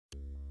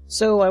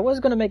So I was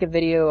going to make a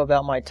video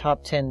about my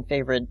top 10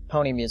 favorite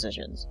pony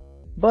musicians,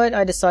 but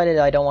I decided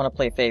I don't want to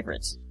play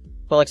favorites.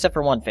 Well, except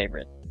for one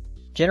favorite.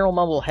 General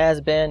Mumble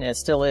has been and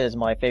still is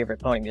my favorite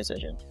pony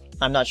musician.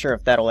 I'm not sure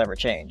if that'll ever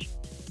change.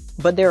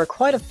 But there are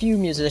quite a few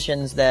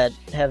musicians that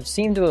have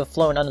seemed to have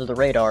flown under the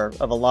radar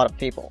of a lot of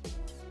people.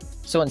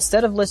 So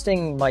instead of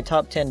listing my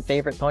top 10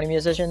 favorite pony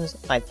musicians,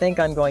 I think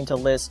I'm going to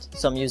list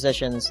some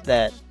musicians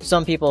that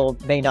some people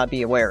may not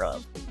be aware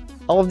of.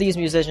 All of these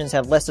musicians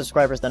have less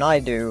subscribers than I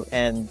do,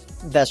 and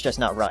that's just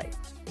not right.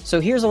 So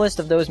here's a list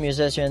of those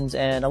musicians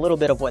and a little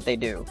bit of what they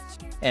do.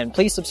 And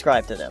please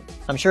subscribe to them.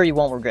 I'm sure you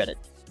won't regret it.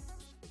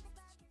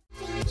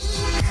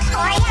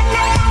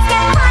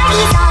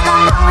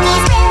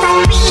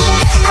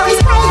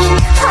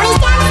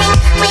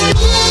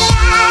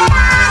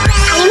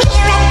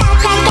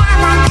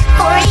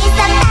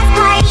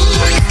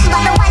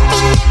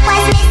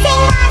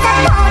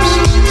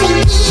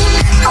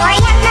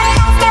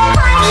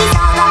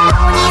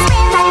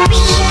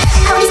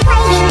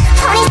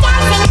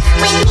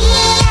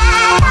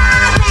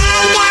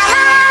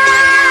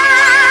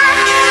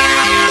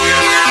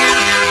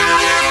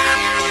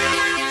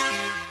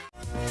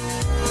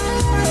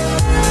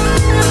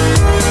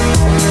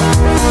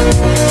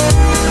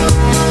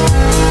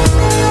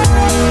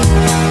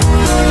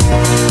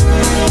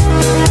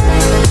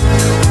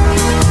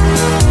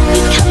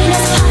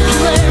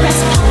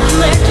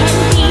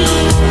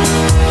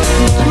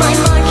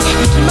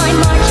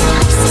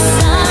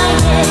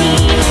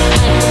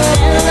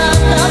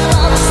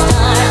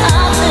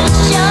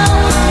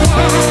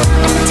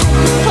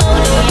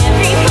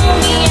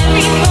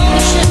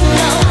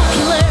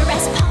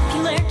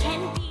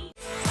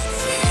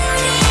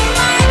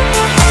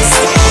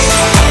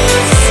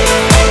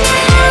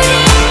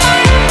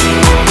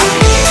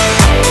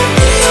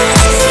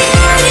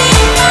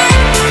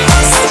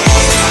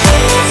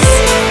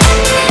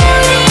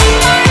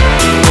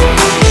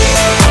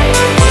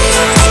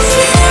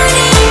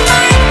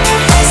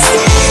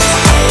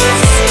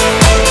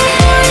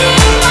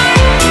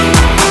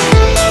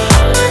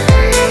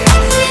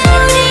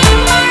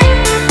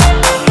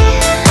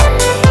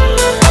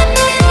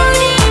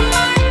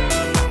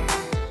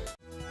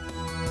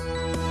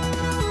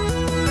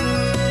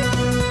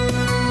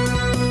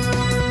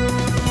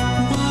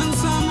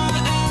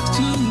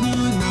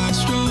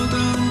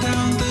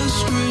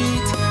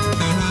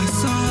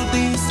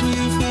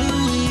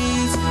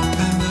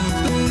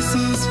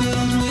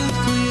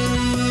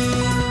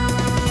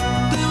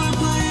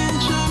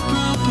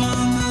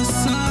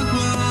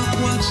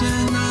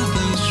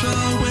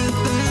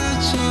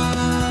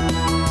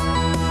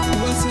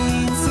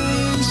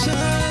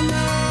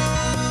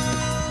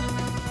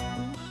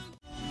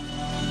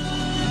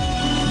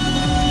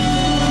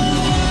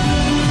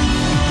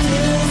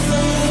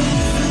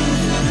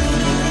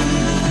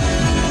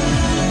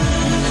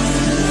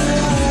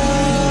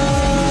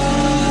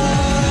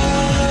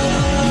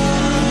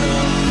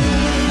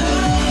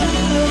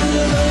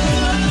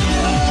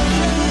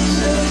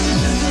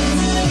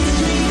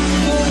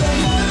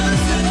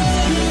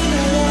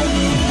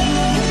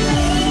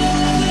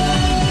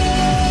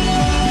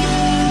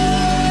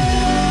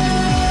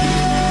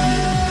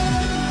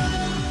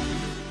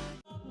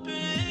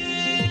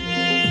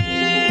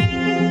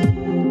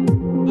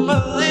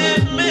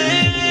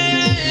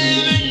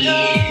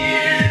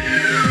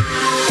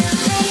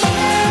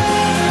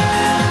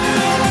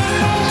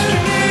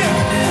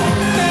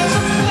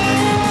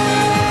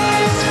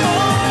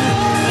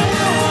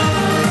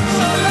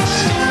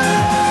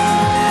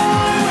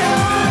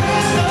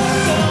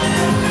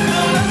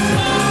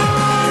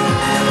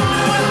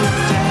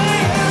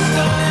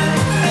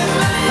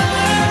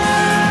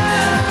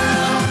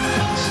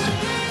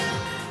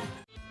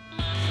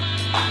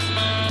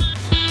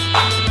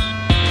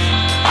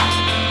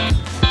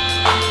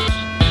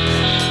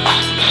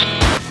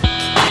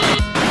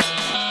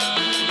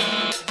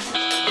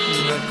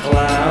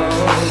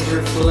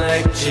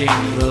 Reflecting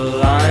the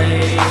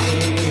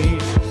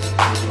light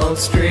of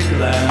street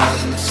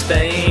lamps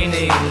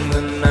staining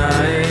the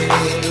night,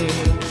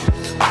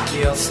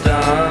 your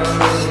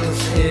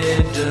stars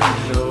hidden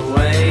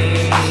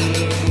away,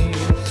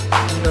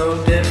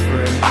 no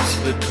difference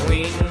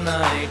between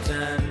night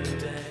and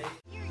day.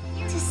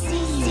 To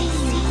see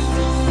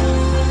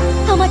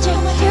how much I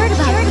cared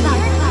about you.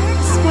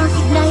 The spark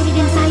ignited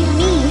inside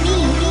me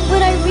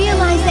when I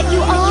realized that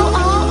you all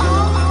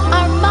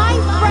are my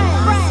friends.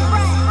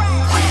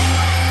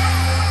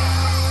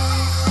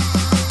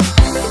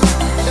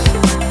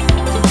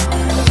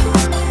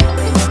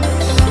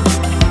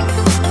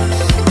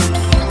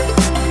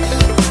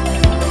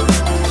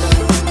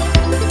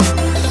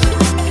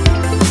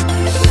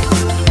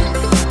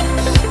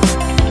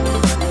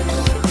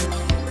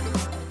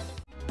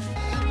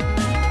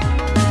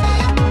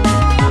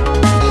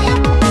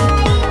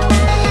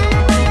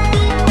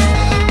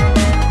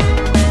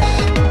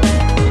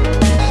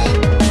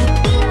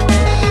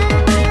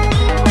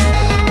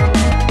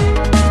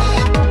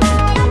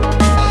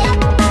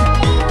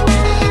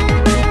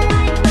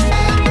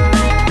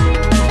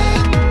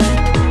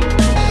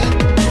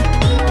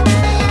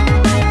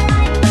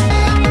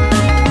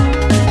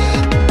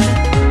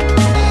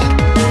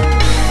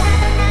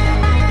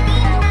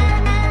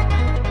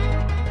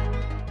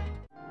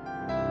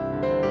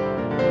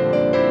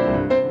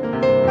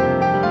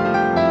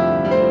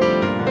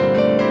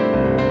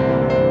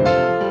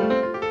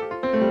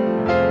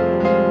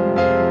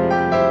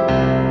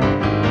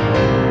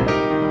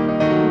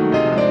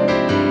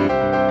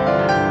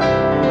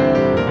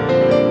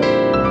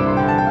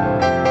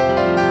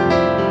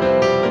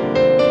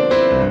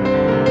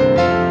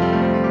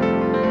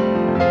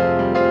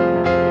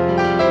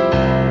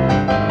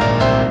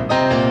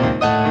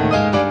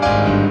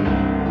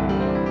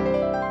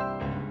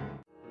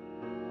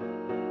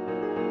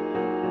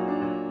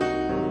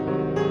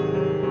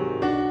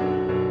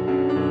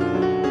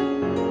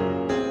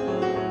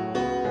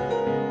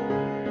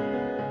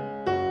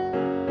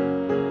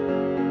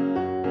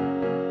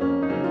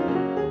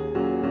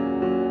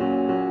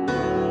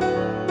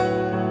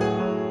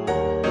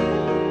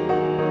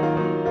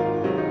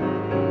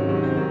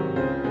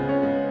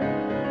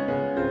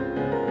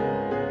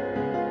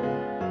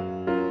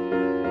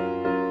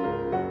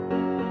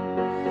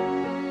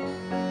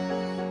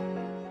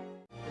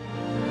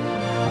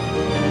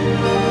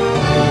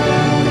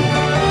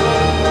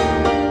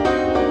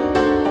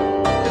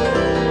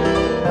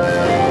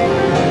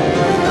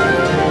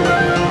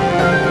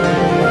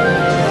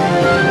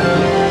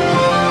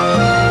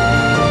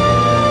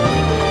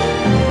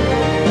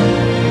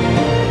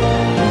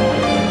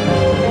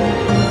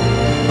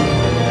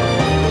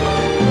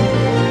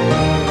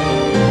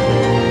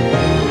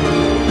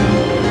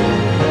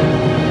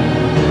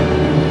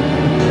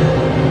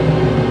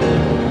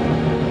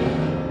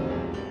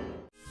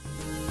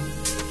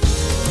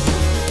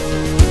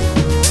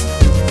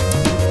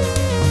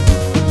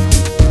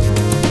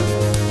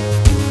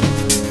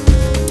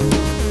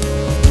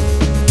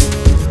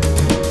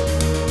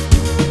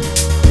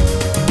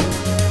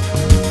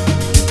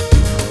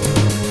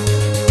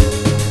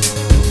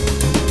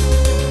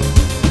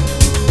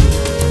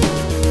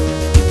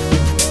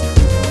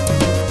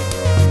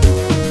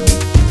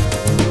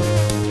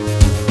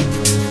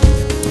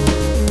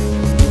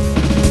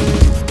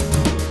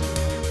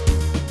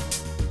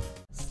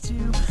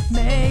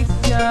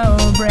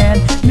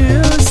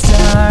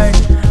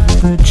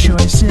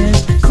 choice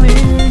is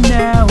clear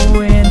now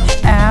in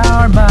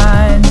our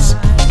minds.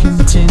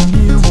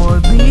 Continue or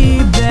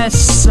leave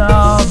this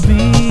all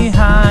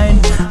behind.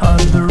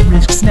 Other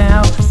risks now